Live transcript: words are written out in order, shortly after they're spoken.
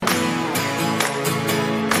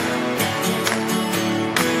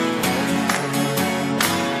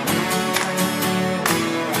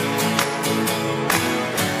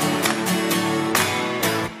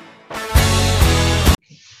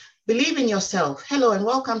Believe in yourself. Hello and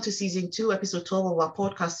welcome to season 2, episode 12 of our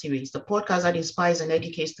podcast series, the podcast that inspires and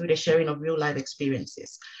educates through the sharing of real life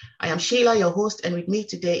experiences. I am Sheila, your host, and with me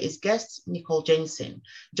today is guest Nicole Jensen,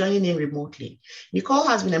 joining in remotely. Nicole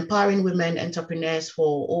has been empowering women entrepreneurs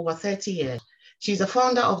for over 30 years. She's the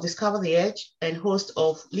founder of Discover the Edge and host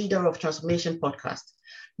of Leader of Transformation podcast,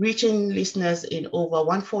 reaching listeners in over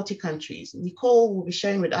 140 countries. Nicole will be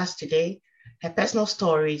sharing with us today her personal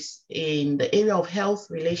stories in the area of health,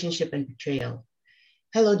 relationship, and betrayal.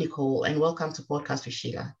 Hello, Nicole, and welcome to Podcast with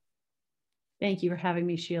Sheila. Thank you for having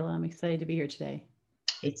me, Sheila. I'm excited to be here today.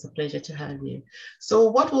 It's a pleasure to have you. So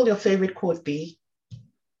what will your favorite quote be?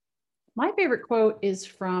 My favorite quote is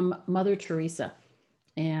from Mother Teresa,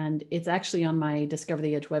 and it's actually on my Discover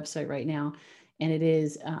the Edge website right now. And it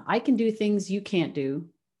is, I can do things you can't do,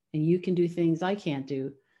 and you can do things I can't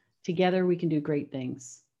do. Together, we can do great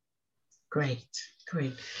things. Great.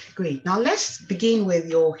 Now let's begin with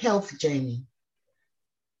your health journey.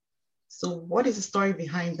 So what is the story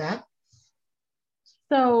behind that?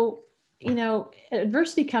 So,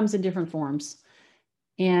 adversity comes in different forms.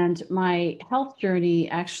 And my health journey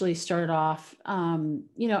actually started off,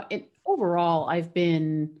 overall, I've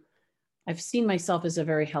seen myself as a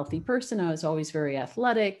very healthy person. I was always very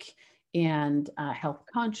athletic and health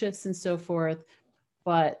conscious and so forth.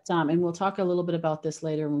 But, and we'll talk a little bit about this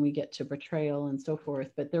later when we get to betrayal and so forth,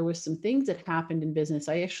 but there was some things that happened in business.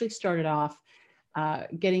 I actually started off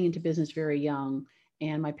getting into business very young,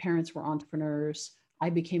 and my parents were entrepreneurs. I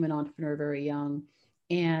became an entrepreneur very young,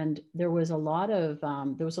 and there was a lot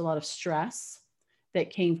of stress that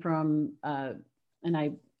came from, and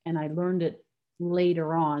I learned it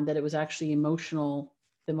later on that it was actually the emotional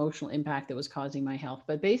impact that was causing my health.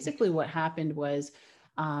 But basically what happened was,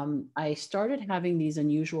 I started having these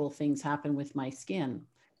unusual things happen with my skin.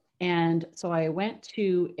 And so my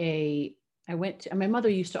mother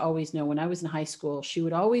used to always know when I was in high school, she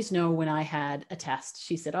would always know when I had a test.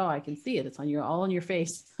 She said, "Oh, I can see it. It's all on your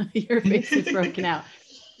face. Your face is broken out."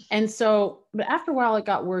 And so, but after a while, it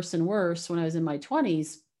got worse and worse when I was in my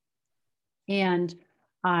 20s. And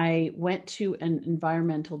I went to an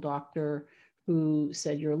environmental doctor who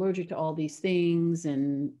said, "You're allergic to all these things."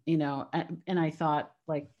 And I thought,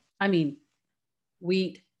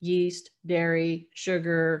 wheat, yeast, dairy,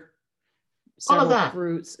 sugar, several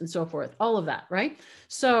fruits and so forth, all of that, right?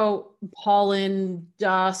 So pollen,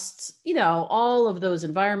 dust, all of those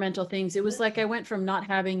environmental things. It was like I went from not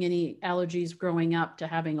having any allergies growing up to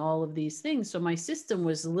having all of these things. So my system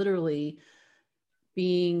was literally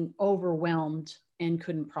being overwhelmed and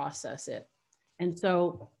couldn't process it. And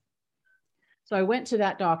so I went to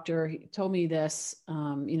that doctor. He told me this,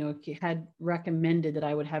 he had recommended that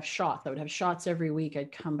I would have shots. I would have shots every week. I'd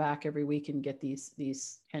come back every week and get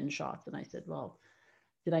these 10 shots. And I said, "Well,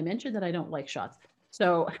 did I mention that I don't like shots?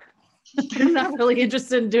 So I'm not really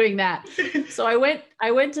interested in doing that." So I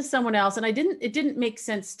went to someone else, and it didn't make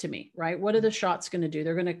sense to me, right? What are the shots going to do?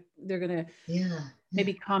 They're going to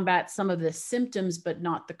maybe combat some of the symptoms, but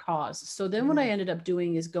not the cause. So then what I ended up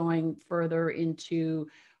doing is going further into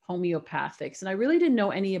homeopathics. And I really didn't know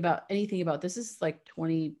anything about this. This is like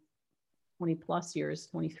 20 plus years,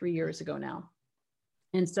 23 years ago now.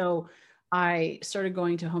 And so I started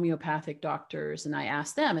going to homeopathic doctors, and I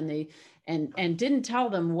asked them, and they and didn't tell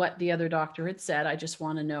them what the other doctor had said. I just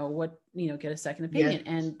want to know get a second opinion.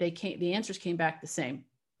 Yeah. And the answers came back the same.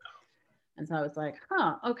 And so I was like,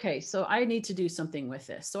 okay, so I need to do something with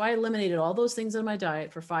this. So I eliminated all those things in my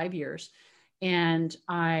diet for 5 years. And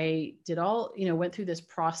I went through this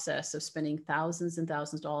process of spending thousands and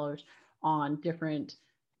thousands of dollars on different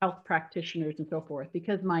health practitioners and so forth,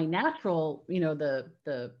 because my natural,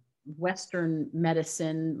 the Western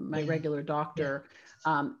medicine, my regular doctor,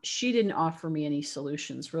 she didn't offer me any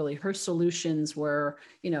solutions, really. Her solutions were,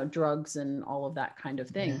 drugs and all of that kind of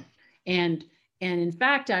thing. Yeah. And in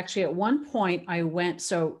fact, actually, at one point I went,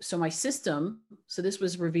 so my system, so this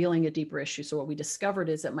was revealing a deeper issue. So what we discovered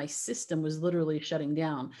is that my system was literally shutting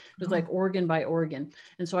down. It was like organ by organ.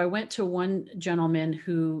 And so I went to one gentleman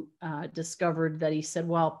who discovered that he said,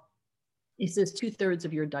 well, he says 2/3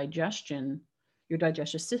 of your digestive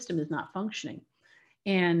system is not functioning.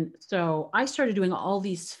 And so I started doing all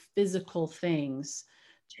these physical things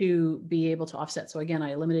to be able to offset. So again,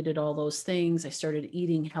 I eliminated all those things. I started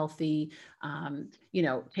eating healthy,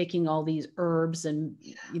 taking all these herbs and,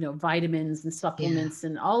 vitamins and supplements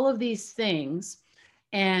and all of these things.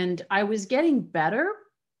 And I was getting better,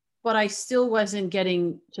 but I still wasn't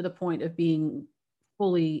getting to the point of being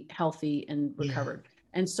fully healthy and recovered.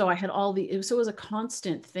 Yeah. And so I had so it was a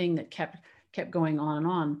constant thing that kept going on and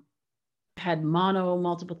on. I had mono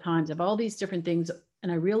multiple times of all these different things.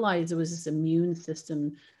 And I realized it was this immune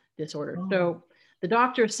system disorder. Oh. So the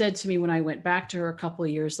doctor said to me when I went back to her a couple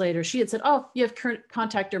of years later, she had said, "Oh, you have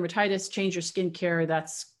contact dermatitis, change your skincare.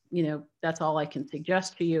 That's all I can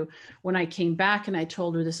suggest to you." When I came back and I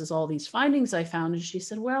told her this is all these findings I found, and she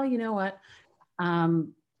said, "Well, you know what?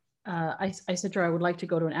 I said to her, I would like to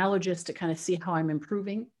go to an allergist to kind of see how I'm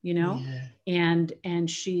improving, Yeah. and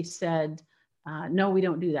she said, no, we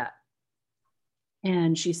don't do that.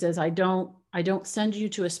 And she says, I don't send you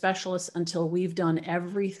to a specialist until we've done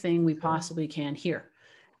everything we possibly can here.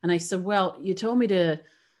 And I said, well, you told me to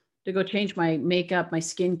go change my makeup, my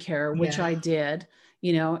skincare, which I did,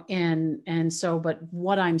 and so, but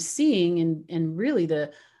what I'm seeing and really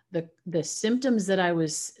the symptoms that I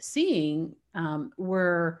was seeing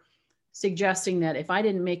were suggesting that if I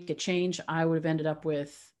didn't make a change, I would have ended up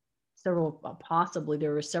with possibly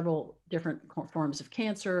there were several different forms of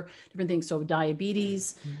cancer, different things. So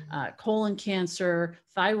diabetes, colon cancer,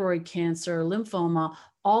 thyroid cancer, lymphoma,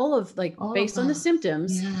 all based on the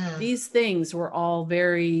symptoms, these things were all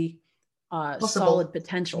very solid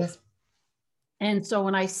potentials. Yeah. And so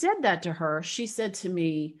when I said that to her, she said to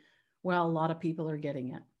me, well, a lot of people are getting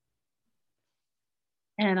it.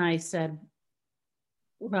 And I said,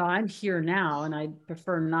 well, I'm here now and I'd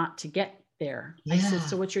prefer not to get there. Yeah. I said,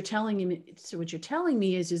 so what you're telling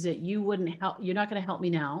me is that you wouldn't help, you're not going to help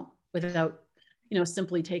me now without,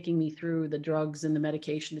 simply taking me through the drugs and the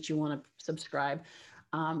medication that you want to subscribe.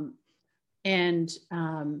 Or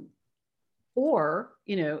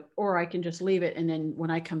I can just leave it. And then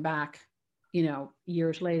when I come back,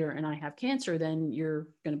 years later and I have cancer, then you're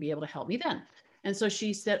going to be able to help me then. And so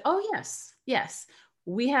she said, oh, yes,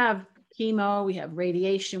 we have chemo, we have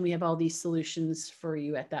radiation, we have all these solutions for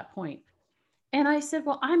you at that point. And I said,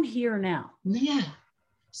 well, I'm here now. Yeah.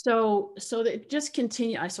 So that just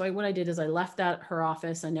continue. What I did is I left her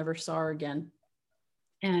office. I never saw her again.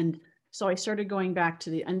 And so I started going back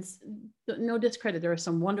and no discredit, there are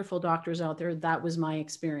some wonderful doctors out there. That was my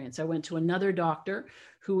experience. I went to another doctor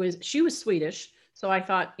she was Swedish. So I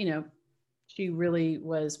thought, she really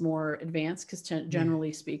was more advanced because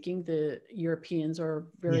generally speaking, the Europeans are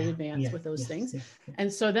very advanced with those things. Yeah.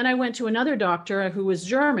 And so then I went to another doctor who was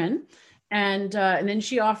German, and then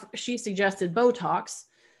she suggested Botox.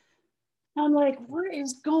 I'm like, what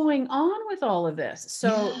is going on with all of this?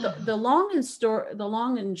 So the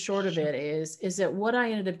long and short of it is that what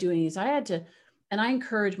I ended up doing is I had to, and I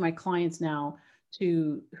encourage my clients now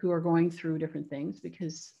who are going through different things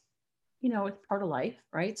because it's part of life,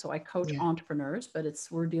 right? So I coach entrepreneurs, but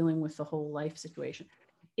we're dealing with the whole life situation,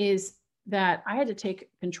 is that I had to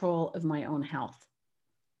take control of my own health.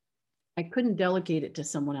 I couldn't delegate it to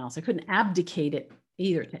someone else. I couldn't abdicate it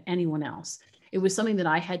either to anyone else. It was something that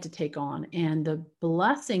I had to take on. And the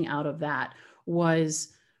blessing out of that was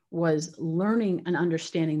learning and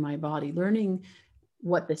understanding my body, learning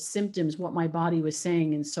what the symptoms, what my body was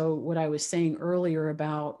saying. And so what I was saying earlier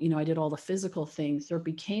about, I did all the physical things, there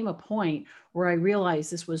became a point where I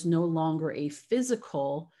realized this was no longer a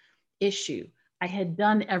physical issue. I had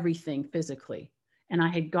done everything physically and I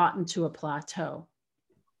had gotten to a plateau.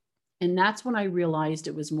 And that's when I realized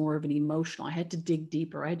it was more of an emotional. I had to dig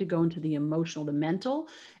deeper. I had to go into the emotional, the mental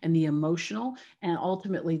and the emotional, and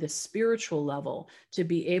ultimately the spiritual level to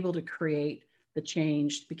be able to create the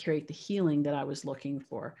change, to create the healing that I was looking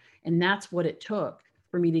for. And that's what it took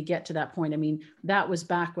for me to get to that point. I mean, that was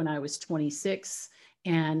back when I was 26.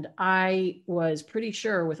 And I was pretty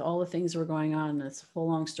sure with all the things that were going on, and it's a full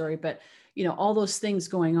long story, but all those things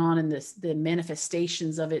going on and the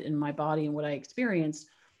manifestations of it in my body and what I experienced,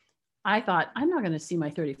 I thought, I'm not going to see my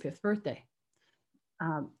 35th birthday,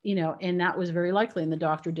 and that was very likely. And the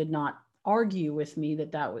doctor did not argue with me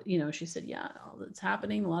that was, she said, yeah, it's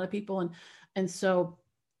happening. A lot of people. And so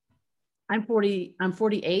I'm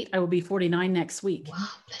 48. I will be 49 next week. Wow,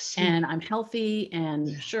 bless you. And I'm healthy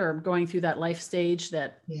and sure, I'm going through that life stage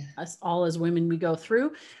that us all as women, we go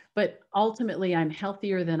through, but ultimately I'm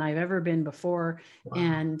healthier than I've ever been before. Wow.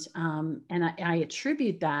 And I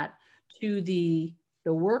attribute that to the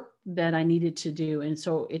work that I needed to do. And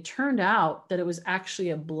so it turned out that it was actually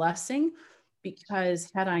a blessing,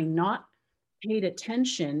 because had I not paid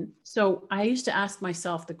attention, so I used to ask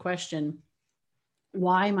myself the question,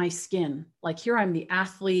 why my skin? Like here I'm the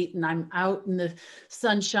athlete and I'm out in the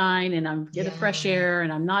sunshine and I'm getting fresh air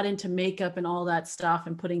and I'm not into makeup and all that stuff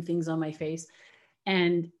and putting things on my face.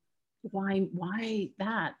 And why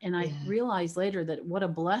that? And I realized later that what a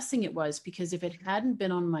blessing it was, because if it hadn't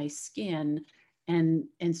been on my skin and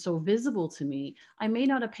so visible to me, I may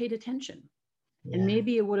not have paid attention. And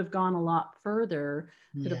maybe it would have gone a lot further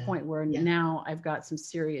to the point where now I've got some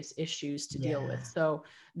serious issues to deal with. So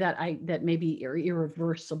that may be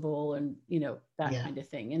irreversible and, that kind of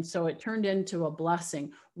thing. And so it turned into a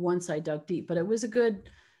blessing once I dug deep, but it was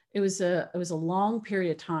a long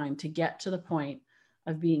period of time to get to the point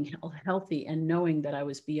of being healthy and knowing that I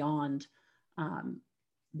was beyond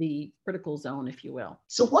the critical zone, if you will.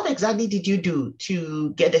 So what exactly did you do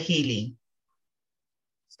to get the healing?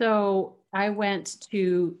 So I went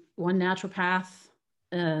to one naturopath,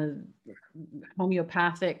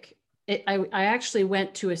 homeopathic. I actually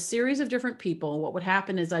went to a series of different people. What would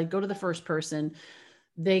happen is I'd go to the first person.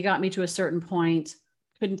 They got me to a certain point,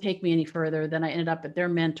 couldn't take me any further. Then I ended up at their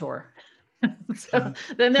mentor. So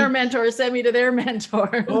then their mentor sent me to their mentor.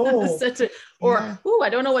 I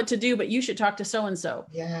don't know what to do, but you should talk to so-and-so.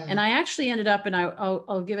 And I actually ended up, and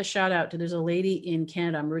I'll give a shout out to, there's a lady in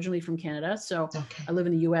Canada. I'm originally from Canada. So I live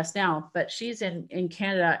in the US now, but she's in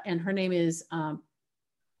Canada, and her name is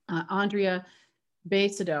Andrea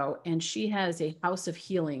Basedo, and she has a house of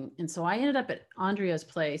healing. And so I ended up at Andrea's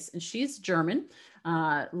place, and she's German,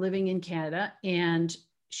 living in Canada. And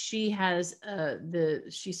she has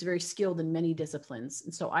she's very skilled in many disciplines.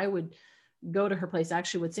 And so I would go to her place.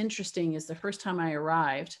 Actually, what's interesting is the first time I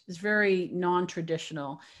arrived, it's very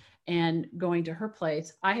non-traditional, and going to her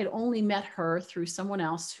place, I had only met her through someone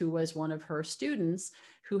else who was one of her students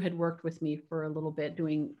who had worked with me for a little bit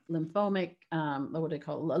doing lymphatic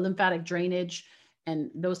drainage and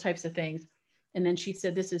those types of things. And then she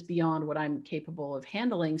said, this is beyond what I'm capable of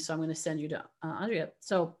handling, so I'm going to send you to Andrea.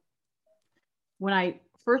 So when I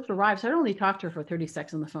first arrived, so I only talked to her for 30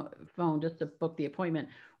 seconds on the phone just to book the appointment.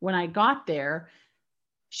 When I got there,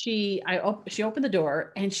 she opened the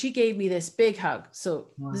door and she gave me this big hug. So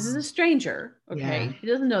this is a stranger. Okay. She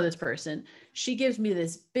doesn't know this person. She gives me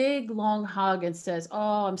this big, long hug and says,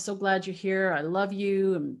 oh, I'm so glad you're here. I love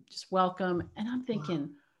you. And just welcome. And I'm thinking,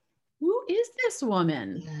 who is this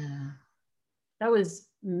woman? That was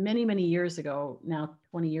many, many years ago, now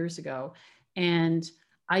 20 years ago. And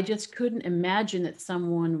I just couldn't imagine that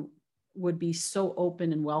someone would be so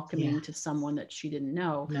open and welcoming to someone that she didn't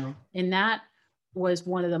know. And that was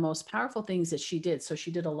one of the most powerful things that she did. So she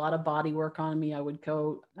did a lot of body work on me. I would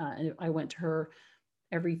go, and I went to her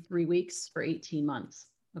every 3 weeks for 18 months.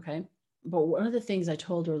 Okay. But one of the things I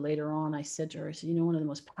told her later on, I said to her, I said, one of the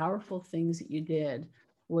most powerful things that you did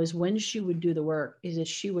was when she would do the work is that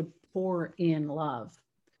she would pour in love.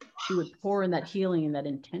 She would pour in that healing and that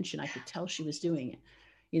intention. I could tell she was doing it.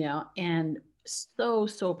 And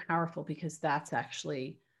so powerful, because that's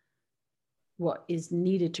actually what is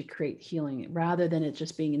needed to create healing, rather than it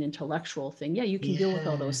just being an intellectual thing. You can deal with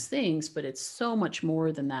all those things, but it's so much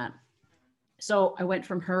more than that. So I went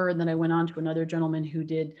from her, and then I went on to another gentleman who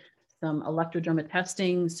did some electroderma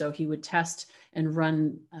testing. So he would test and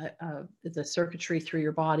run the circuitry through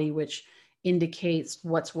your body, which indicates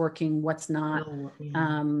what's working, what's not,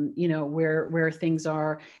 where things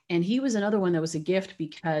are. And he was another one that was a gift,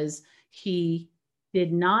 because he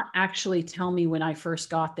did not actually tell me when I first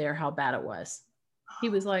got there how bad it was. He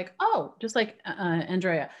was like, oh, just like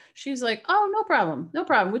Andrea, she's like, oh, no problem.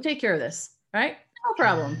 We'll take care of this. Right. No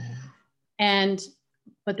problem.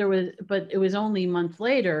 But it was only a month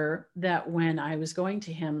later that when I was going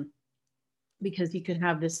to him, because he could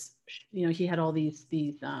have this, he had all these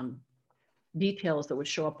details that would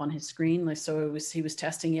show up on his screen. Like, so he was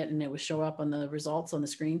testing it, and it would show up on the results on the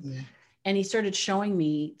screen. And he started showing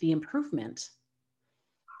me the improvement.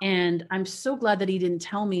 And I'm so glad that he didn't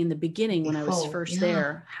tell me in the beginning when I was first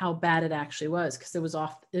there how bad it actually was, because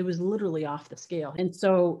it was literally off the scale. And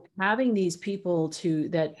so having these people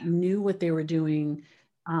that knew what they were doing,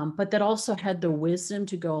 but that also had the wisdom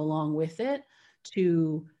to go along with it,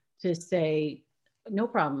 to say, no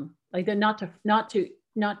problem, like that, not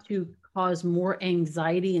to cause more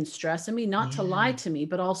anxiety and stress in me, not to lie to me,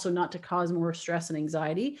 but also not to cause more stress and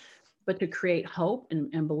anxiety, but to create hope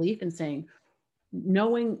and belief in saying,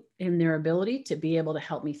 knowing in their ability to be able to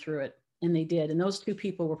help me through it. And they did. And those two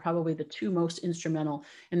people were probably the two most instrumental.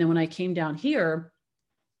 And then when I came down here,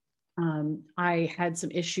 I had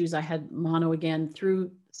some issues. I had mono again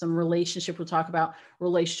through some relationship. We'll talk about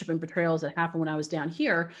relationship and betrayals that happened when I was down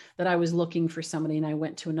here, that I was looking for somebody. And I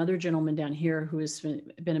went to another gentleman down here who has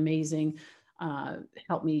been amazing,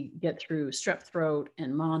 helped me get through strep throat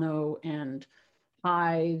and mono and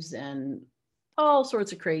hives and all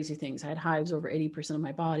sorts of crazy things. I had hives over 80% of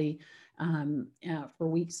my body for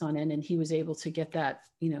weeks on end, and he was able to get that,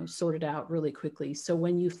 sorted out really quickly. So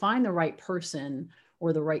when you find the right person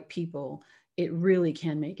or the right people, it really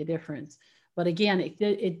can make a difference. But again,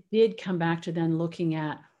 it did come back to then looking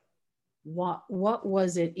at what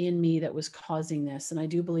was it in me that was causing this? And I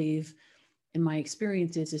do believe in my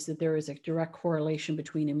experiences is that there is a direct correlation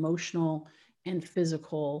between emotional and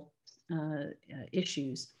physical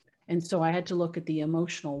issues. And so I had to look at the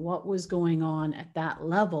emotional, what was going on at that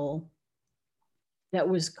level that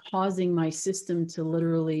was causing my system to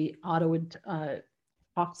literally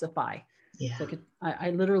toxify. Yeah. Like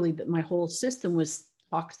I literally, my whole system was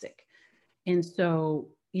toxic. And so,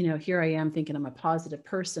 you know, here I am thinking I'm a positive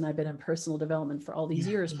person. I've been in personal development for all these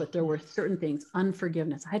years, but there were certain things,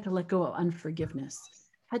 unforgiveness. I had to let go of unforgiveness.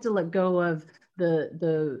 I had to let go of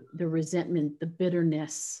the resentment, the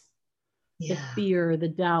bitterness, the fear, the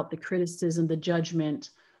doubt, the criticism, the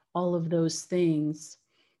judgment, all of those things,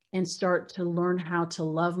 and start to learn how to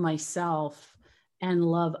love myself and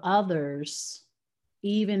love others,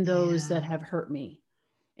 even those that have hurt me.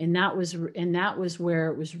 And that was where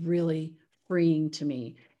it was really freeing to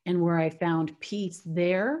me, and where I found peace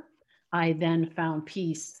there. I then found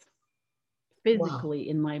peace physically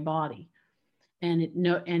in my body. And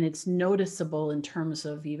it's noticeable in terms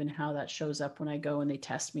of even how that shows up when I go and they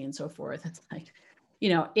test me and so forth. It's like, you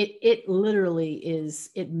know, it literally is,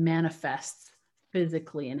 it manifests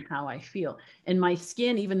physically in how I feel. And my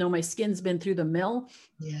skin, even though my skin's been through the mill,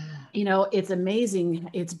 you know, it's amazing.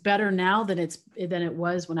 It's better now than it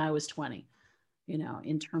was when I was 20, you know,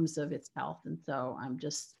 in terms of its health. And so I'm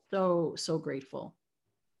just so grateful.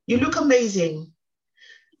 You look amazing.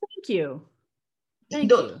 Thank you. Thank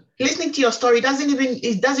you. Listening to your story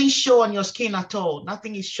it doesn't show on your skin at all.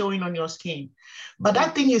 Nothing is showing on your skin. But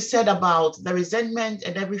that thing you said about the resentment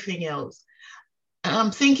and everything else,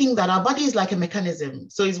 I'm thinking that our body is like a mechanism.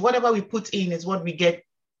 So it's whatever we put in is what we get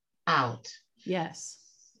out. Yes.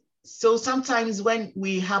 So sometimes when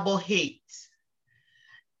we harbor hate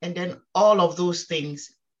and then all of those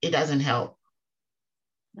things, it doesn't help.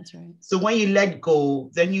 That's right. So when you let go,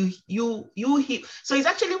 then you heal. So it's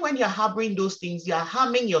actually when you're harboring those things, you're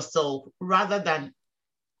harming yourself rather than.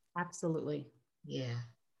 Absolutely. Yeah.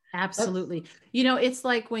 Absolutely. You know, it's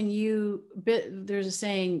like when there's a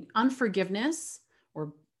saying, unforgiveness,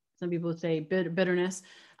 or some people would say bitterness.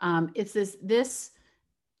 It's this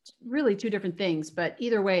really two different things, but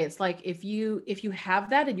either way, it's like if you have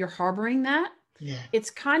that and you're harboring that, it's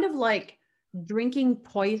kind of like drinking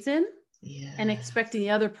poison and expecting the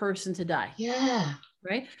other person to die. Yeah.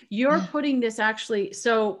 Right. You're putting this actually.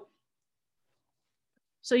 So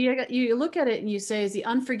you look at it and you say, is the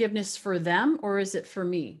unforgiveness for them or is it for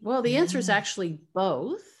me? Well, the answer is actually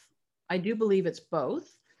both. I do believe it's both,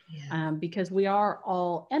 because we are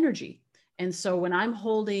all energy. And so when I'm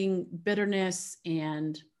holding bitterness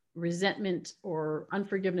and resentment or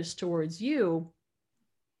unforgiveness towards you,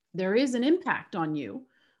 there is an impact on you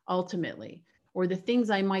ultimately, or the things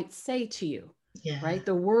I might say to you. Right.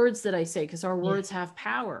 The words that I say, because our words have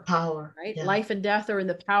power, right? Life and death are in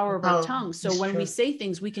the power of our tongue. So when we say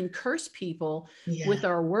things, we can curse people with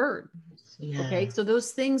our word. Okay. So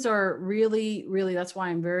those things are really, really, that's why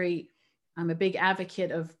I'm a big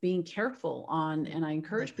advocate of being careful and I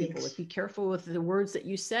encourage people to be careful with the words that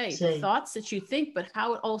you say, the thoughts that you think, but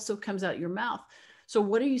how it also comes out your mouth. So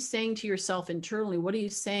what are you saying to yourself internally? What are you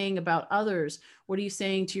saying about others? What are you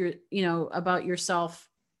saying to about yourself,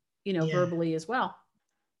 verbally as well?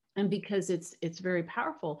 And because it's very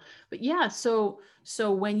powerful. But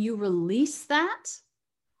so when you release that,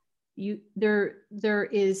 you're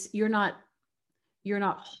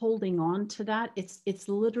not holding on to that. It's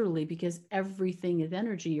literally because everything is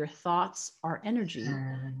energy. Your thoughts are energy,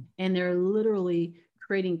 and they're literally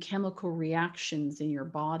creating chemical reactions in your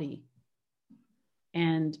body.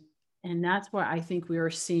 And that's why I think we are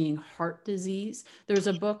seeing heart disease. There's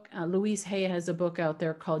a book, Louise Hay has a book out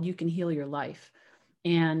there called You Can Heal Your Life.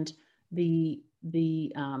 And the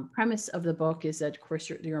premise of the book is that, of course,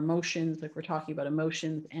 your emotions, like we're talking about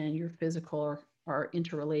emotions and your physical are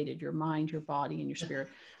interrelated, your mind, your body, and your spirit.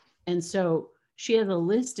 And so she has a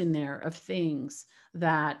list in there of things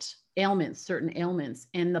certain ailments,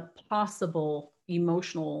 and the possible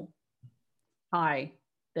emotional high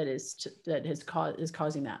that is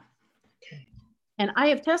causing that. Okay. And I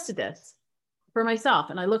have tested this for myself,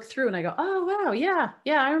 and I look through and I go, oh wow, yeah,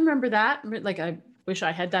 I remember that. Like, I wish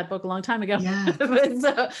I had that book a long time ago. But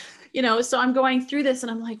so I'm going through this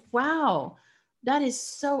and I'm like, wow, that is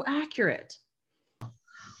so accurate.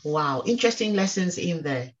 Wow, interesting lessons in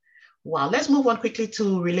there. Wow, let's move on quickly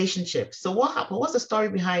to relationships. So what happened? What's the story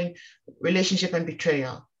behind relationship and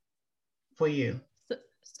betrayal for you?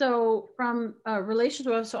 So from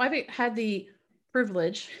relationship, so I've had the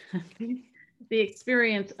privilege, the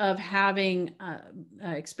experience of having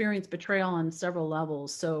experienced betrayal on several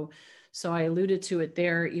levels. So So I alluded to it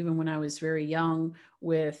there, even when I was very young,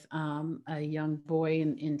 with a young boy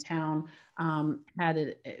in town.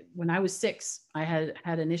 When I was 6, I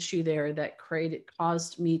had an issue there that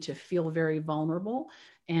caused me to feel very vulnerable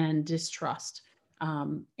and distrust.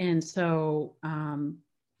 And so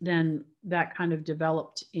then that kind of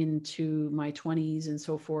developed into my 20s and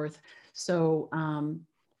so forth. So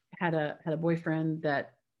had a boyfriend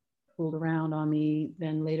that fooled around on me.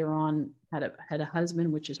 Then later on had a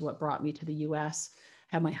husband, which is what brought me to the US.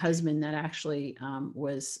 Had my husband that actually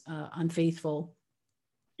was unfaithful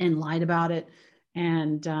and lied about it.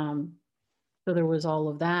 And so there was all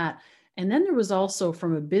of that. And then there was also,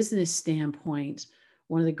 from a business standpoint,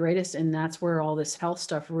 one of the greatest, and that's where all this health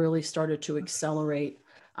stuff really started to accelerate,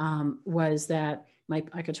 was that like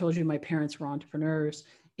I told you, my parents were entrepreneurs,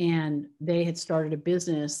 and they had started a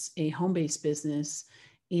business, a home-based business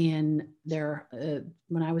in their,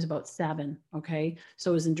 when I was about 7. Okay.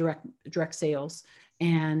 So it was in direct sales.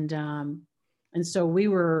 And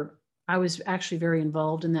so I was actually very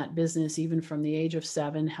involved in that business, even from the age of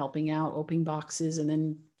 7, helping out, opening boxes, and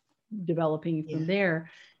then developing from there.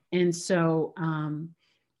 And so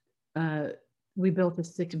we built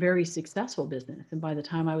a very successful business. And by the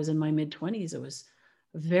time I was in my mid-20s, it was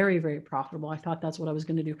very, very profitable. I thought that's what I was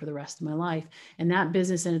going to do for the rest of my life. And that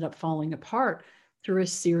business ended up falling apart through a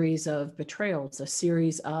series of betrayals, a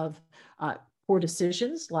series of poor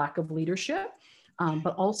decisions, lack of leadership,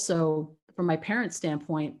 but also from my parents'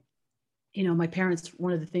 standpoint, my parents,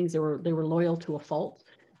 one of the things, they were loyal to a fault.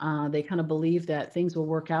 They kind of believed that things will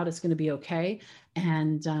work out, it's going to be okay.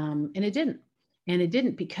 And it didn't. And it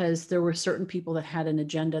didn't, because there were certain people that had an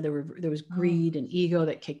agenda. There was greed and ego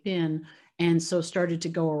that kicked in, and so started to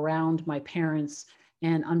go around my parents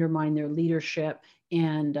and undermine their leadership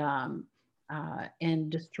and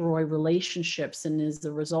destroy relationships. And as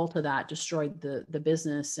a result of that, destroyed the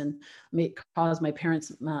business and caused my parents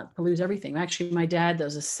to lose everything. Actually, my dad, that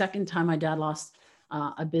was the second time my dad lost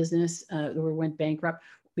a business or went bankrupt.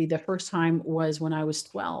 The first time was when I was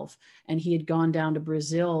 12, and he had gone down to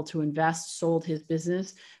Brazil to invest, sold his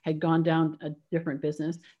business, had gone down a different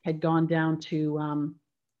business, had gone down to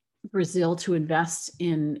Brazil to invest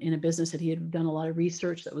in a business that he had done a lot of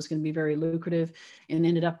research that was going to be very lucrative, and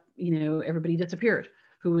ended up, everybody disappeared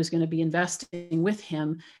who was going to be investing with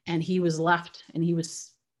him. And he was left, and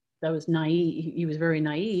that was naive. He was very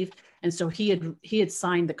naive. And so he had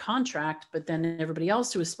signed the contract, but then everybody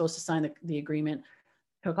else who was supposed to sign the agreement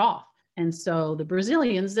took off. And so the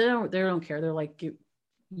Brazilians, they don't care. They're like,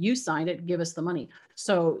 you signed it, give us the money.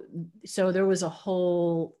 So there was a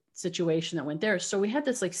whole situation that went there. So we had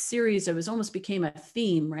this like series of, it almost became a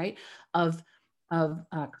theme, right, of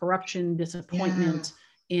corruption, disappointment,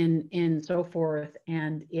 in so forth.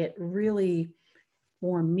 And it really,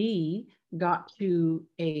 for me, got to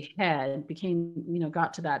a head,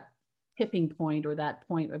 got to that tipping point, or that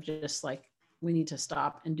point of just like, we need to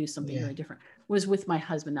stop and do something very different. Was with my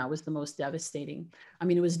husband. That was the most devastating. I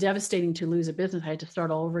mean, it was devastating to lose a business. I had to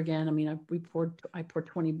start all over again. I mean, I poured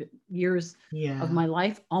 20 years of my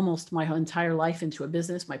life, almost my entire life, into a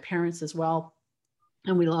business, my parents as well.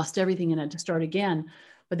 And we lost everything and had to start again.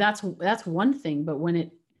 But that's one thing. But when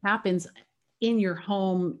it happens in your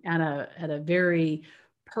home at a very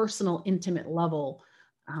personal, intimate level,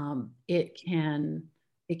 it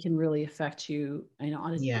can really affect you,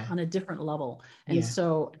 on a different level. And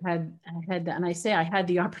so I had that, and I say I had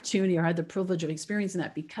the opportunity, or I had the privilege of experiencing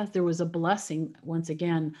that, because there was a blessing. Once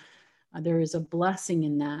again, there is a blessing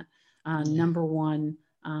in that. Number one,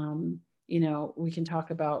 we can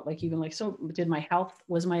talk about so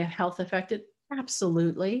was my health affected?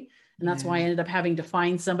 Absolutely. And that's why I ended up having to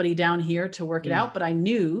find somebody down here to work it out. But I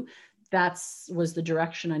knew that was the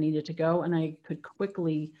direction I needed to go, and I could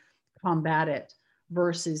quickly combat it.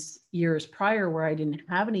 Versus years prior, where I didn't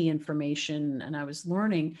have any information and I was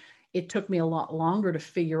learning, it took me a lot longer to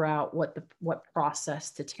figure out what process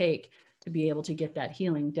to take to be able to get that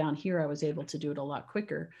healing. Down here, I was able to do it a lot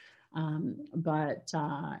quicker. I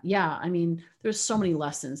mean, there's so many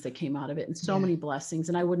lessons that came out of it, and so many blessings,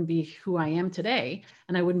 and I wouldn't be who I am today,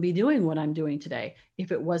 and I wouldn't be doing what I'm doing today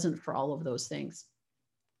if it wasn't for all of those things.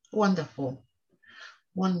 Wonderful.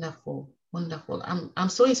 I'm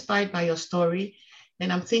so inspired by your story.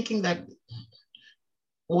 And I'm thinking that,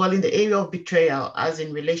 in the area of betrayal, as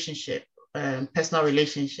in relationship, personal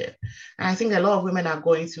relationship, and I think a lot of women are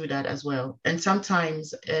going through that as well. And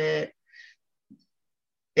sometimes it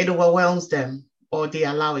overwhelms them, or they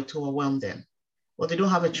allow it to overwhelm them, or they don't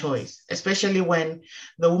have a choice, especially when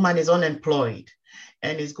the woman is unemployed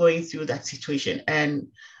and is going through that situation. And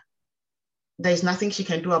there's nothing she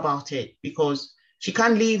can do about it, because she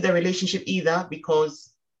can't leave the relationship either, because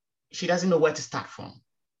she doesn't know where to start from.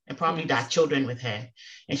 And probably there are children with her.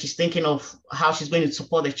 And she's thinking of how she's going to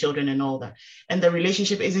support the children and all that. And the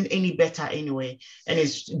relationship isn't any better anyway. And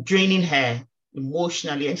it's draining her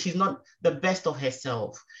emotionally. And she's not the best of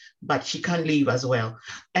herself, but she can't leave as well.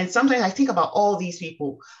 And sometimes I think about all these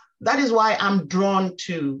people. That is why I'm drawn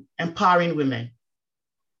to empowering women.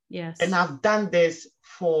 Yes. And I've done this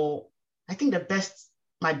for, I think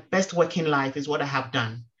my best work in life is what I have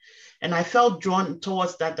done. And I felt drawn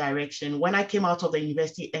towards that direction when I came out of the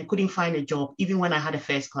university and couldn't find a job, even when I had a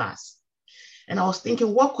first class. And I was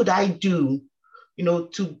thinking, what could I do,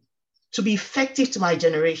 to be effective to my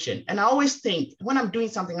generation? And I always think when I'm doing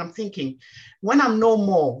something, I'm thinking, when I'm no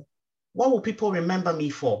more, what will people remember me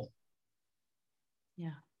for?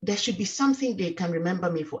 Yeah. There should be something they can remember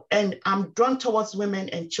me for. And I'm drawn towards women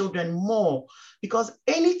and children more because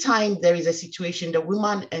anytime there is a situation, the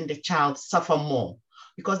woman and the child suffer more.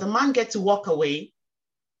 Because the man gets to walk away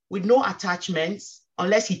with no attachments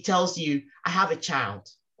unless he tells you, I have a child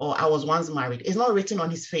or I was once married. It's not written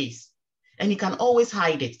on his face and he can always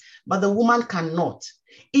hide it, but the woman cannot.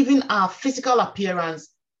 Even our physical appearance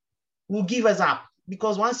will give us up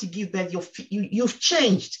because once you give birth, you've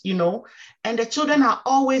changed, and the children are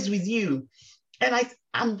always with you. And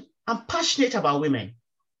I'm passionate about women.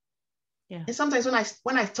 Yeah. And sometimes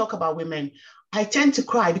when I talk about women, I tend to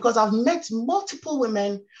cry because I've met multiple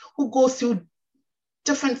women who go through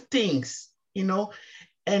different things,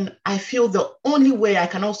 and I feel the only way I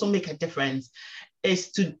can also make a difference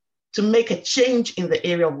is to make a change in the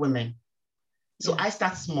area of women. So I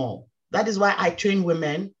start small. That is why I train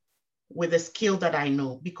women with the skill that I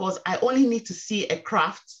know, because I only need to see a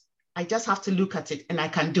craft. I just have to look at it and I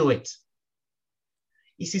can do it.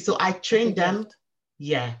 You see, so I train them,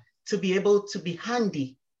 to be able to be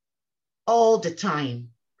handy all the time,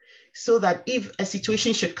 so that if a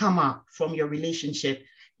situation should come up from your relationship,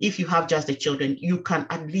 if you have just the children, you can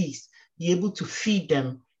at least be able to feed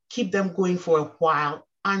them, keep them going for a while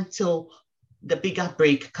until the bigger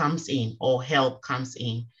break comes in or help comes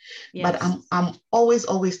in. Yes. But I'm always,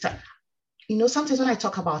 sometimes when I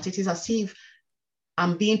talk about it, it's as if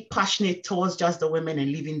I'm being passionate towards just the women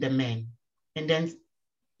and leaving the men. And then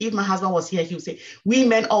if my husband was here, he would say, we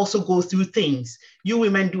men also go through things. You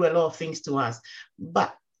women do a lot of things to us,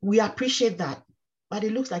 but we appreciate that. But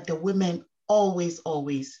it looks like the women always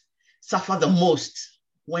suffer the most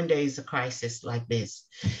when there is a crisis like this.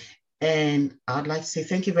 And I'd like to say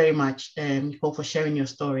thank you very much, Nicole, for sharing your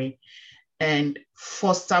story. And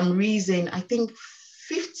for some reason, I think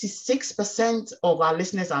 56% of our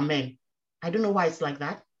listeners are men. I don't know why it's like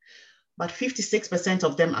that, but 56%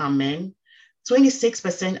 of them are men.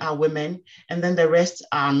 26% are women, and then the rest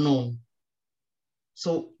are unknown.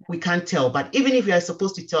 So we can't tell. But even if we are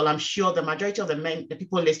supposed to tell, I'm sure the majority of the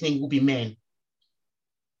people listening will be men.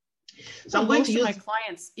 So I'm going to use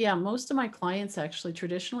most of my clients actually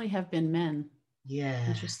traditionally have been men. Yeah.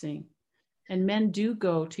 Interesting. And men do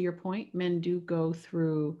go, to your point, men do go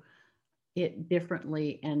through it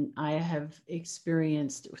differently. And I have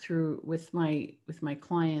experienced with my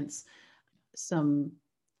clients some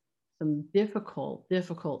difficult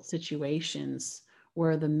situations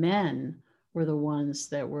where the men were the ones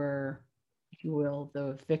that were, if you will,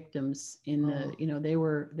 the victims in the, they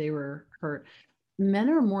were hurt. Men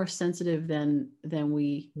are more sensitive than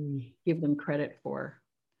we give them credit for.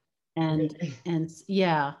 And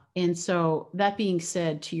so that being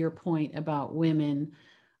said, to your point about women,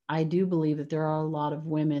 I do believe that there are a lot of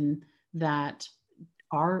women that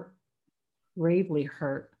are gravely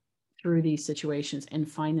hurt through these situations and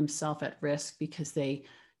find themselves at risk because they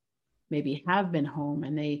maybe have been home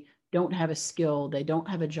and they don't have a skill, they don't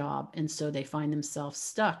have a job, and so they find themselves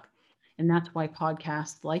stuck. And that's why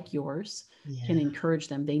podcasts like yours can encourage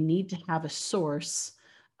them. They need to have a source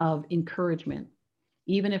of encouragement.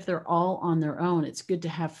 Even if they're all on their own, it's good to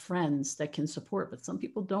have friends that can support, but some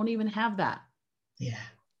people don't even have that. Yeah.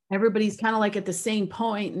 Everybody's kind of like at the same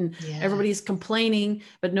point and everybody's complaining,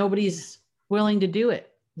 but nobody's willing to do it.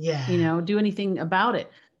 Yeah. Do anything about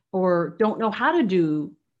it, or don't know how to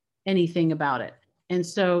do anything about it. And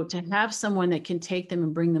so to have someone that can take them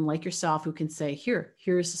and bring them, like yourself, who can say,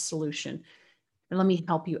 here's a solution and let me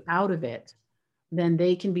help you out of it, then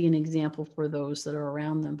they can be an example for those that are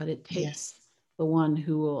around them. But it takes the one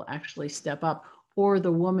who will actually step up, or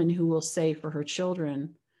the woman who will say for her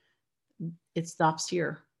children, it stops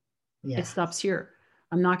here. It stops here.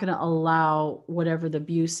 I'm not going to allow whatever the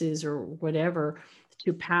abuse is or whatever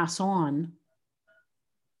to pass on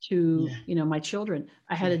to, my children.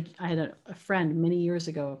 I had a friend many years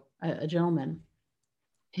ago, a gentleman.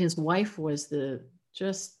 His wife was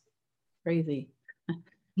just crazy.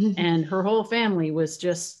 And her whole family was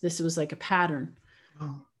just, this was like a pattern.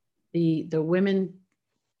 Oh. The women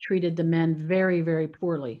treated the men very, very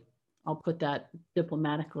poorly. I'll put that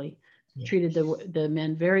diplomatically. Yeah. Treated the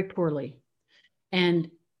men very poorly. And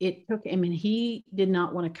it took, I mean, he did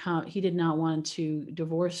not want to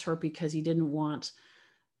divorce her because he didn't want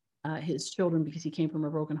his children, because he came from a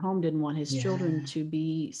broken home, didn't want his children to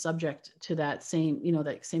be subject to that same,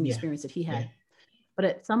 that same experience that he had. But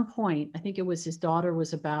at some point, I think it was his daughter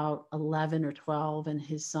was about 11 or 12 and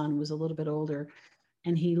his son was a little bit older.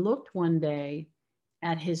 And he looked one day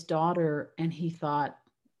at his daughter and he thought,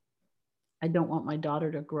 I don't want my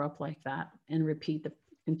daughter to grow up like that and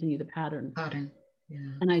continue the pattern. Yeah.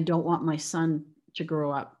 And I don't want my son to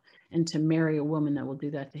grow up and to marry a woman that will do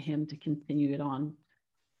that to him, to continue it on.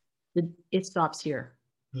 It stops here.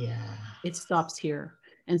 Yeah. It stops here.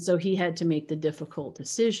 And so he had to make the difficult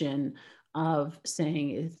decision of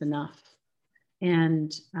saying it's enough.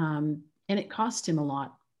 And it cost him a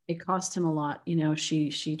lot. It cost him a lot.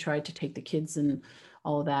 She tried to take the kids and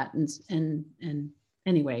all of that. And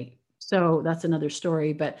anyway, so that's another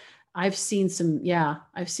story. But I've seen some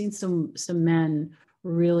men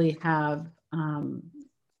really have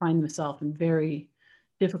find themselves in very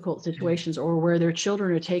difficult situations, or where their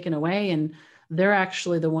children are taken away and they're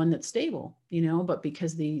actually the one that's stable, but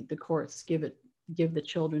because the courts give the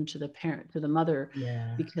children to the parent, to the mother,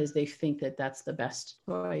 because they think that that's the best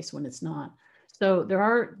choice when it's not. So there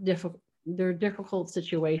are difficult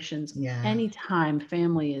situations. Anytime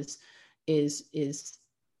family is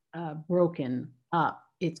broken up,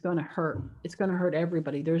 it's going to hurt. It's going to hurt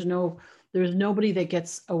everybody. There's nobody that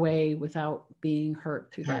gets away without being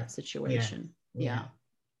hurt through that situation. Yeah.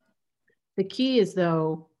 The key is,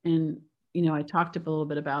 though, and I talked a little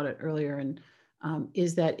bit about it earlier, and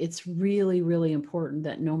is that it's really, really important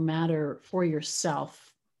that no matter for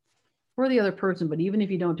yourself, for the other person, but even if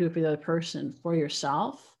you don't do it for the other person, for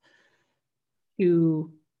yourself, to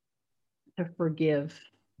forgive,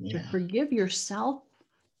 to forgive yourself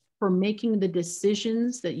for making the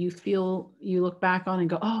decisions that you feel you look back on and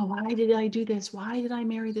go, oh, why did I do this? Why did I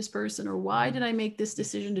marry this person? Or why did I make this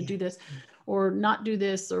decision to do this or not do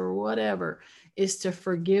this or whatever, is to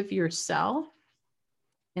forgive yourself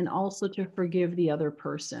and also to forgive the other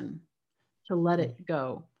person, to let it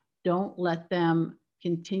go. Don't let them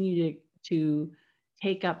continue to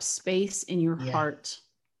take up space in your heart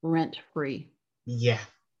rent-free. Yeah.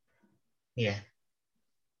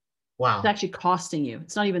 Wow. It's actually costing you.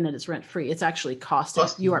 It's not even that it's rent-free. It's actually costing.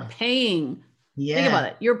 You are paying. Think about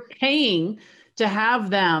it. You're paying to have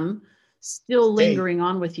them still lingering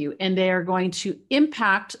on with you, and they are going to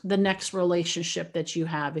impact the next relationship that you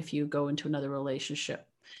have. If you go into another relationship,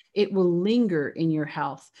 it will linger in your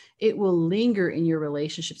health. It will linger in your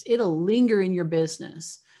relationships. It'll linger in your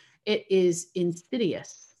business. It is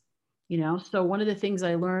insidious, So one of the things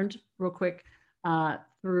I learned real quick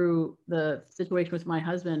through the situation with my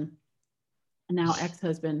husband, and now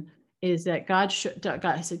ex-husband, is that I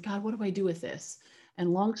said, God, what do I do with this?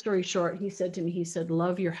 And long story short, he said to me, he said,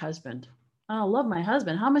 love your husband. Oh, love my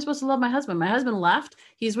husband. How am I supposed to love my husband? My husband left.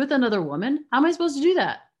 He's with another woman. How am I supposed to do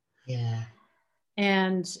that? Yeah.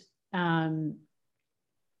 And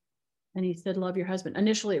he said, love your husband.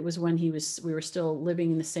 Initially, it was when we were still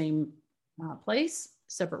living in the same place,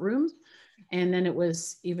 separate rooms. And then it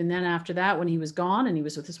was even then after that, when he was gone and he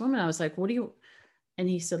was with this woman, I was like, and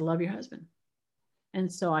he said, love your husband.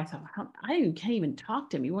 And so I thought, I can't even talk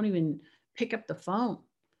to him. He won't even pick up the phone.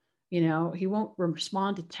 He won't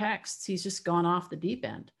respond to texts. He's just gone off the deep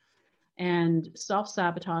end and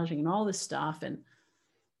self-sabotaging and all this stuff.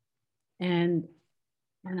 And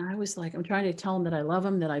I was like, I'm trying to tell him that I love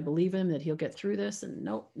him, that I believe him, that he'll get through this. And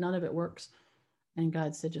nope, none of it works. And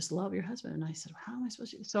God said, just love your husband. And I said, how am I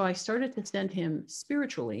supposed to? So I started to send him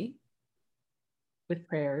spiritually with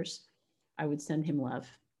prayers. I would send him love.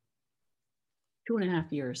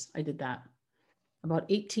 2.5 years, I did that. About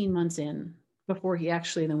 18 months in, before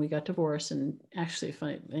then we got divorced, and actually,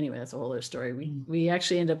 funny, anyway, that's a whole other story. We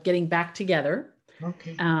actually ended up getting back together,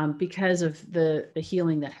 because of the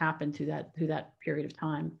healing that happened through that period of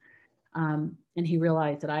time. And he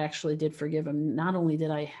realized that I actually did forgive him. Not only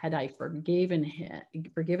had I forgiven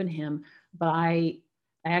him, but I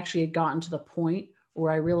actually had gotten to the point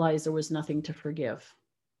where I realized there was nothing to forgive,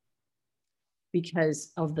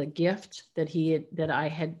 because of the gift that I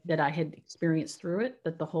had experienced through it,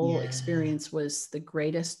 that the whole experience was the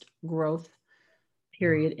greatest growth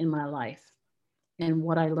period in my life. And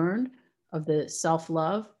what I learned of the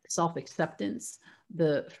self-love, self-acceptance,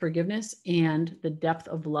 the forgiveness, and the depth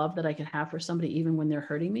of love that I could have for somebody, even when they're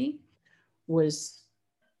hurting me, was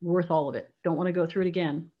worth all of it. Don't want to go through it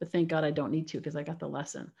again, but thank God I don't need to, because I got the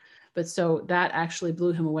lesson. But so that actually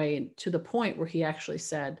blew him away to the point where he actually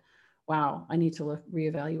said, wow, I need to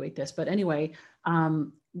reevaluate this. But anyway,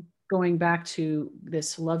 going back to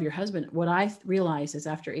this love your husband, what I realized is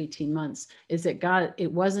after 18 months is that God,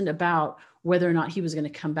 it wasn't about whether or not he was going to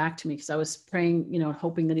come back to me, because I was praying,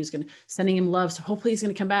 hoping that he was going to, sending him love. So hopefully he's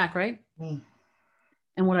going to come back. Right. Mm.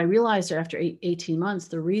 And what I realized after 18 months,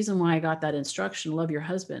 the reason why I got that instruction, love your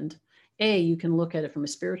husband, you can look at it from a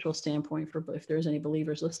spiritual standpoint for if there's any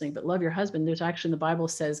believers listening, but love your husband. There's actually in the Bible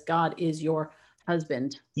says God is your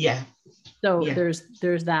husband. Yeah. So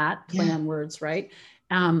there's that play on words, right?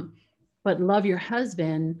 But love your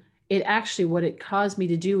husband, it actually, what it caused me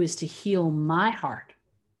to do is to heal my heart.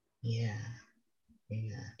 Yeah.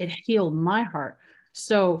 It healed my heart.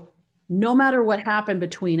 So no matter what happened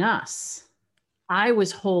between us, I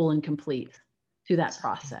was whole and complete through that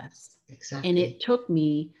process. Exactly. And it took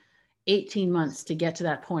me 18 months to get to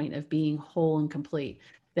that point of being whole and complete,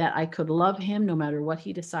 that I could love him no matter what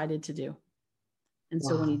he decided to do. And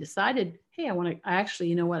so when he decided, hey, I actually,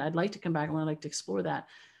 you know what, I'd like to come back. I want to like to explore that.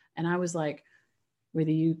 And I was like,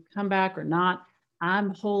 whether you come back or not,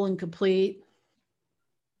 I'm whole and complete.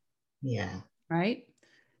 Yeah. Right.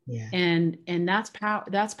 Yeah. And that's power.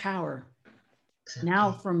 That's power. Exactly.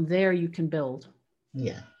 Now from there you can build.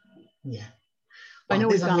 Yeah. Yeah. I know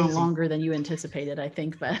we've gone on longer than you anticipated, I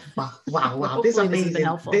think, but wow. This is amazing. This has been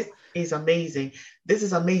helpful. This is amazing. This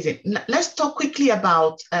is amazing. Let's talk quickly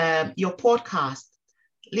about your podcast,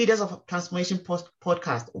 Leaders of Transformation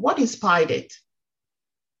podcast. What inspired it?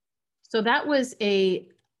 So that was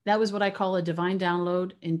what I call a divine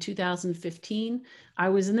download in 2015. I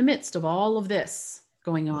was in the midst of all of this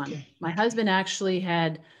going on. Okay. My husband actually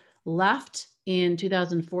had left in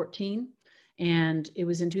 2014. And it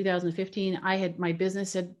was in 2015, I had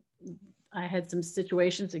some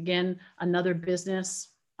situations, again, another business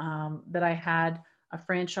that I had, a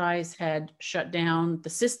franchise had shut down.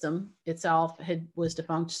 The system itself was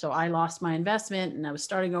defunct. So I lost my investment and I was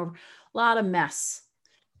starting over, a lot of mess.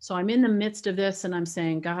 So I'm in the midst of this and I'm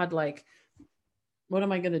saying, God, like, what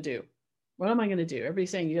am I going to do? What am I going to do?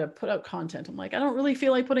 Everybody's saying you got to put out content. I'm like, I don't really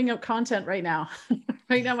feel like putting out content right now.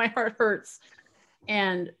 Right now, my heart hurts.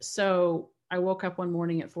 And so I woke up one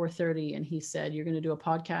morning at 4:30 and he said, you're going to do a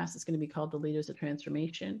podcast. It's going to be called The Leaders of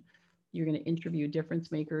Transformation. You're going to interview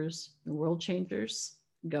difference makers and world changers.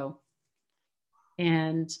 Go.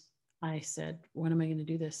 And I said, when am I going to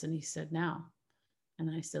do this? And he said, now.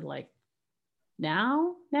 And I said, like,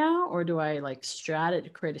 now? Or do I like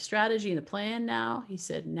create a strategy and a plan now? He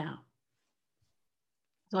said, now.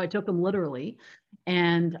 So I took him literally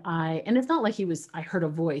and it's not like I heard a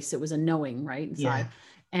voice, it was a knowing right inside. Yeah.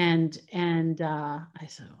 And I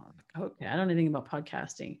said, okay, I don't know anything about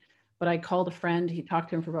podcasting, but I called a friend. He talked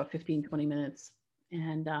to him for about 15, 20 minutes.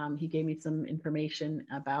 And he gave me some information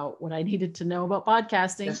about what I needed to know about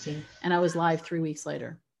podcasting. And I was live 3 weeks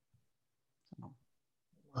later. So,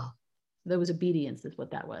 wow. There was obedience is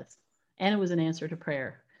what that was. And it was an answer to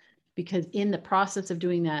prayer, because in the process of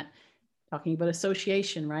doing that, talking about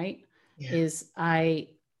association, right? Yeah. Is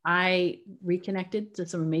I reconnected to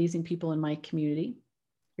some amazing people in my community.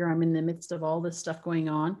 Here I'm in the midst of all this stuff going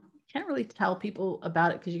on. Can't really tell people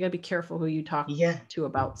about it because you got to be careful who you talk to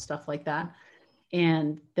about stuff like that,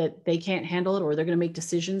 and that they can't handle it, or they're going to make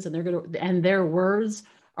decisions and their words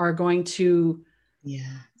are going to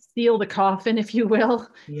seal the coffin, if you will,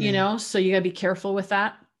 so you got to be careful with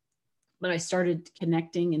that. But I started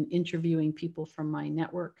connecting and interviewing people from my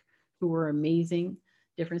network who were amazing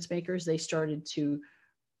difference makers. They started to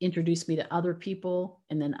introduce me to other people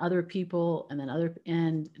and then other people and then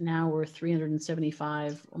and now we're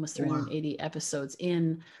 375, almost 380 episodes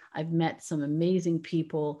in. I've met some amazing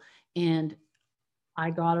people and I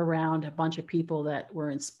got around a bunch of people that were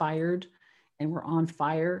inspired and were on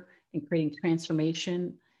fire and creating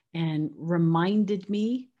transformation, and reminded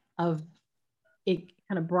me of it,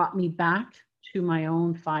 kind of brought me back to my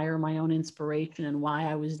own fire, my own inspiration, and why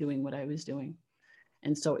I was doing what I was doing.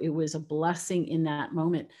 And so it was a blessing in that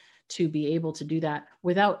moment to be able to do that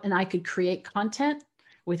and I could create content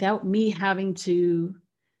without me having to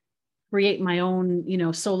create my own,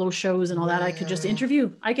 solo shows and all that. I could just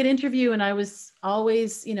interview. And I was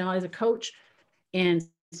always, as a coach and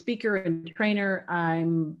speaker and trainer,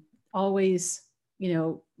 I'm always,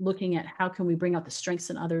 looking at how can we bring out the strengths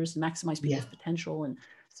in others, maximize people's potential. And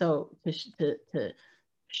so to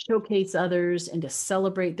showcase others and to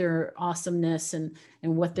celebrate their awesomeness and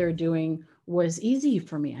what they're doing was easy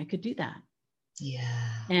for me. I could do that. Yeah.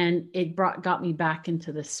 And it got me back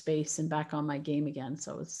into this space and back on my game again.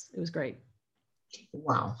 So it was great.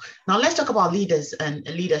 Wow. Now let's talk about leaders and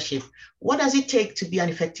leadership. What does it take to be an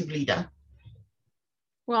effective leader?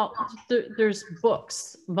 Well, there's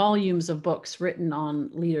books, volumes of books written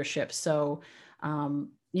on leadership. So,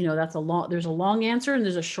 there's a long answer and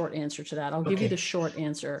there's a short answer to that. I'll give you the short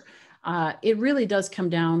answer. It really does come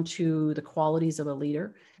down to the qualities of a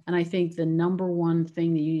leader. And I think the number one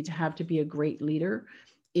thing that you need to have to be a great leader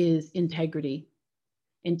is integrity.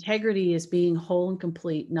 Integrity is being whole and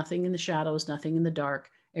complete, nothing in the shadows, nothing in the dark,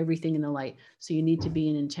 everything in the light. So you need to be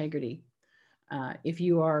in integrity. If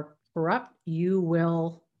you are corrupt,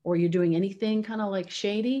 or you're doing anything kind of like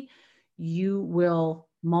shady, you will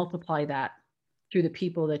multiply that through the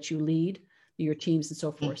people that you lead, your teams and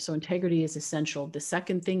so forth. So integrity is essential. The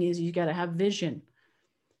second thing is you got to have vision.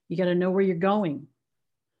 You got to know where you're going.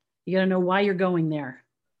 You got to know why you're going there.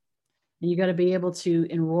 And you got to be able to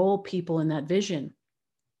enroll people in that vision.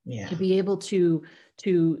 Yeah. To be able to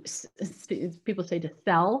people say to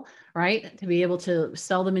sell, right? To be able to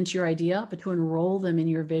sell them into your idea, but to enroll them in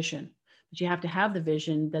your vision. But you have to have the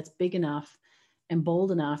vision that's big enough and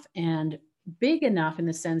bold enough and big enough in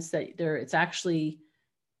the sense that it's actually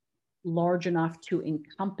large enough to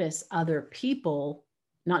encompass other people,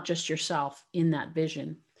 not just yourself, in that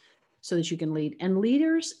vision, so that you can lead. And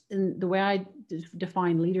leaders, and the way I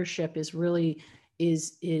define leadership is really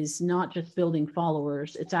is not just building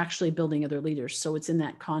followers, it's actually building other leaders. So it's in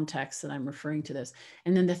that context that I'm referring to this.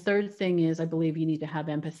 And then the third thing is, I believe you need to have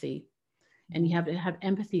empathy. And you have to have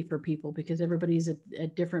empathy for people because everybody's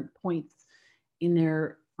at different points on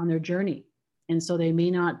their journey. And so they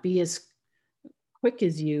may not be as quick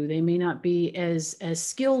as you, they may not be as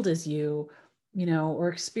skilled as you, or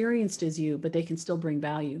experienced as you, but they can still bring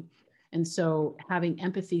value. And so having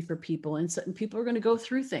empathy for people, and people are going to go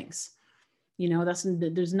through things.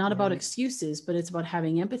 There's not about excuses, but it's about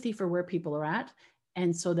having empathy for where people are at.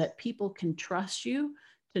 And so that people can trust you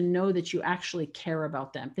to know that you actually care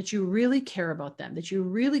about them, that you really care about them, that you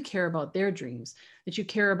really care about their dreams, that you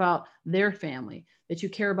care about their family, that you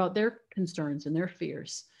care about their concerns and their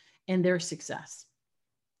fears and their success.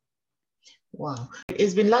 Wow.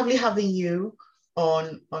 It's been lovely having you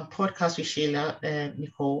on Podcast with Sheila and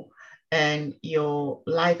Nicole, and your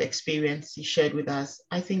life experience you shared with us.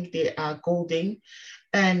 I think they are golden,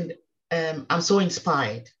 and I'm so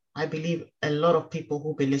inspired. I believe a lot of people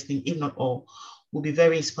who'll be listening, if not all, will be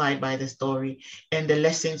very inspired by the story and the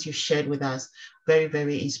lessons you shared with us. Very,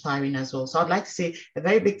 very inspiring as well. So I'd like to say a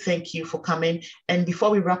very big thank you for coming. And before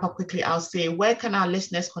we wrap up quickly, I'll say, where can our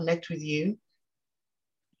listeners connect with you?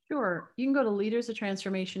 Sure. You can go to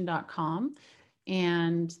leadersoftransformation.com,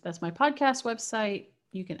 and that's my podcast website.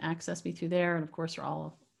 You can access me through there. And of course, we're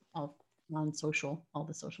all on all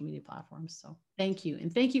the social media platforms. So thank you.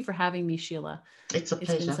 And thank you for having me, Sheila. It's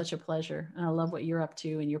been such a pleasure. And I love what you're up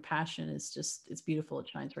to, and your passion is it's beautiful. It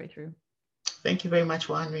shines right through. Thank you very much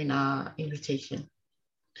for honoring our invitation.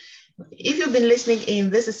 If you've been listening in,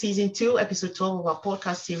 this is season 2, episode 12 of our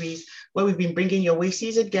podcast series, where we've been bringing your way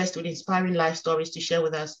seasoned guests with inspiring life stories to share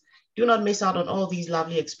with us. Do not miss out on all these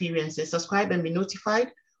lovely experiences. Subscribe and be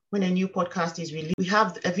notified when a new podcast is released. We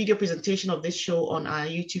have a video presentation of this show on our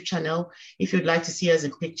YouTube channel. If you'd like to see us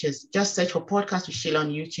in pictures, just search for Podcast with Sheila on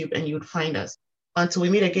YouTube and you would find us. Until we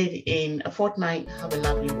meet again in a fortnight, have a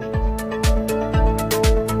lovely week.